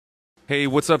Hey,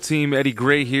 what's up team? Eddie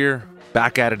Gray here,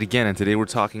 back at it again, and today we're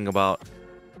talking about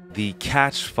the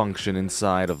catch function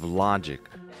inside of Logic.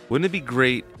 Wouldn't it be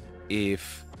great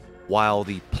if while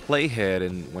the playhead,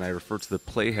 and when I refer to the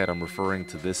playhead, I'm referring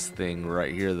to this thing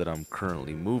right here that I'm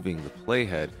currently moving, the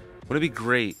playhead. Wouldn't it be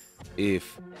great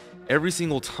if every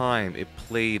single time it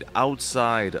played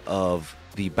outside of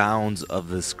the bounds of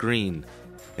the screen?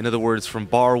 In other words, from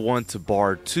bar 1 to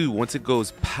bar 2, once it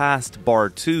goes past bar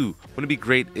 2, wouldn't it be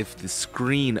great if the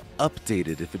screen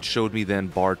updated, if it showed me then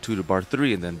bar 2 to bar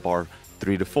 3 and then bar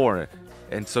 3 to 4.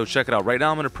 And so check it out. Right now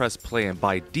I'm going to press play, and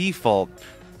by default,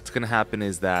 what's going to happen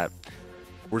is that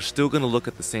we're still going to look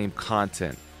at the same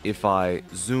content. If I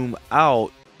zoom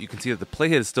out, you can see that the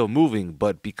playhead is still moving,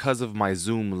 but because of my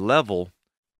zoom level,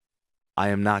 I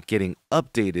am not getting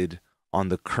updated on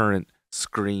the current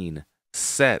screen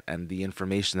set and the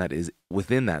information that is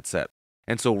within that set.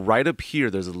 And so right up here,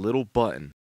 there's a little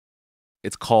button.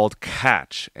 It's called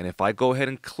catch. And if I go ahead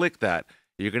and click that,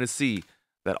 you're going to see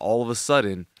that all of a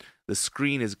sudden, the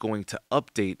screen is going to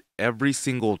update every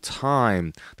single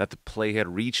time that the playhead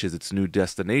reaches its new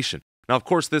destination. Now, of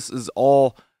course, this is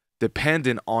all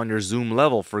dependent on your zoom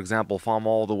level. For example, if I'm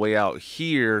all the way out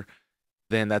here,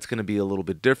 then that's going to be a little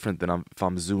bit different than if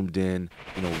I'm zoomed in,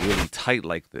 really tight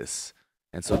like this.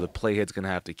 And so the playhead's going to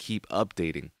have to keep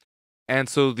updating. And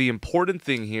so the important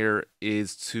thing here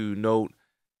is to note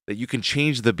that you can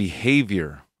change the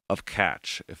behavior of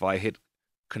catch. If I hit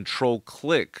Control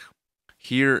click,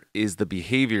 here is the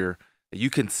behavior that you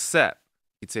can set.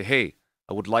 You'd say, hey,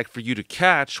 I would like for you to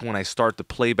catch when I start the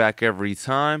playback every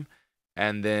time.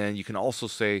 And then you can also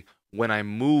say when I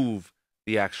move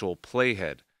the actual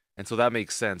playhead. And so that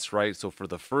makes sense, right? So for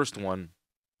the first one,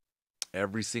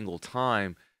 every single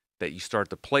time that you start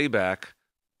the playback,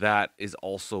 that is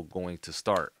also going to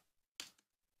start,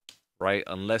 right?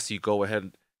 Unless you go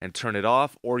ahead and turn it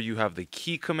off, or you have the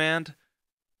key command,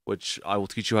 which I will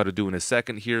teach you how to do in a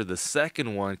second here. The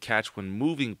second one, catch when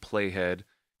moving playhead,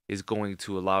 is going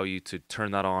to allow you to turn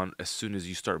that on as soon as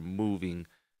you start moving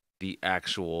the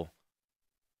actual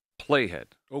playhead.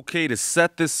 Okay, to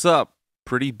set this up,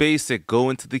 pretty basic. Go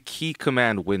into the key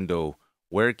command window.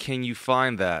 Where can you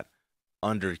find that?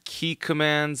 Under key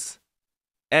commands,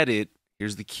 edit,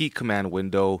 here's the key command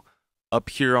window.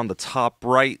 Up here on the top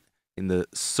right in the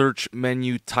search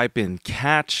menu, type in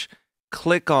catch,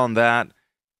 click on that,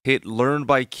 hit learn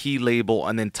by key label,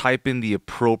 and then type in the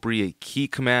appropriate key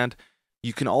command.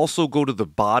 You can also go to the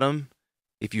bottom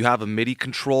if you have a MIDI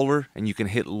controller, and you can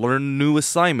hit learn new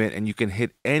assignment, and you can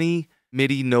hit any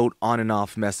MIDI note on and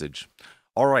off message.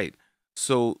 All right,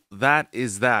 so that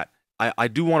is that. I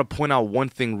do want to point out one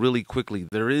thing really quickly.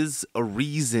 There is a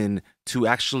reason to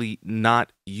actually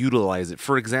not utilize it.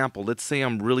 For example, let's say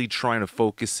I'm really trying to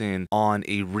focus in on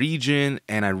a region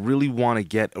and I really want to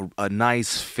get a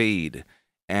nice fade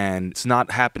and it's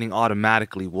not happening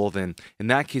automatically. Well, then in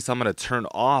that case, I'm going to turn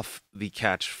off the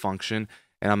catch function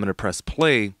and I'm going to press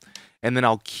play, and then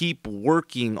I'll keep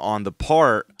working on the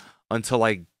part until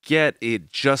I get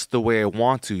it just the way I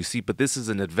want to. You see, but this is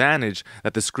an advantage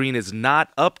that the screen is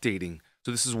not updating. So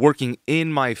this is working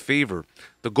in my favor.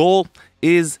 The goal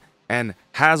is and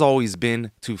has always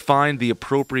been to find the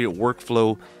appropriate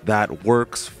workflow that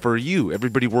works for you.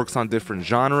 Everybody works on different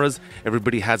genres.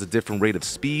 Everybody has a different rate of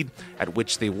speed at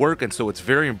which they work. And so it's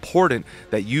very important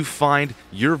that you find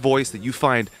your voice, that you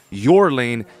find your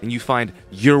lane, and you find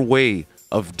your way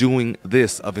of doing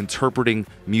this, of interpreting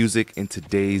music in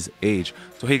today's age.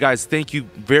 So hey guys, thank you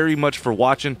very much for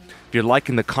watching. If you're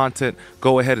liking the content,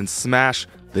 go ahead and smash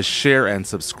the share and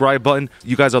subscribe button.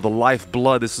 You guys are the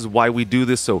lifeblood. This is why we do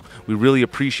this, so we really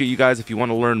appreciate you guys. If you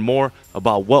want to learn more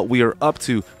about what we are up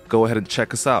to, go ahead and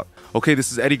check us out. Okay,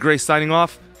 this is Eddie Gray signing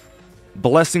off.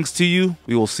 Blessings to you.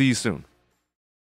 We will see you soon.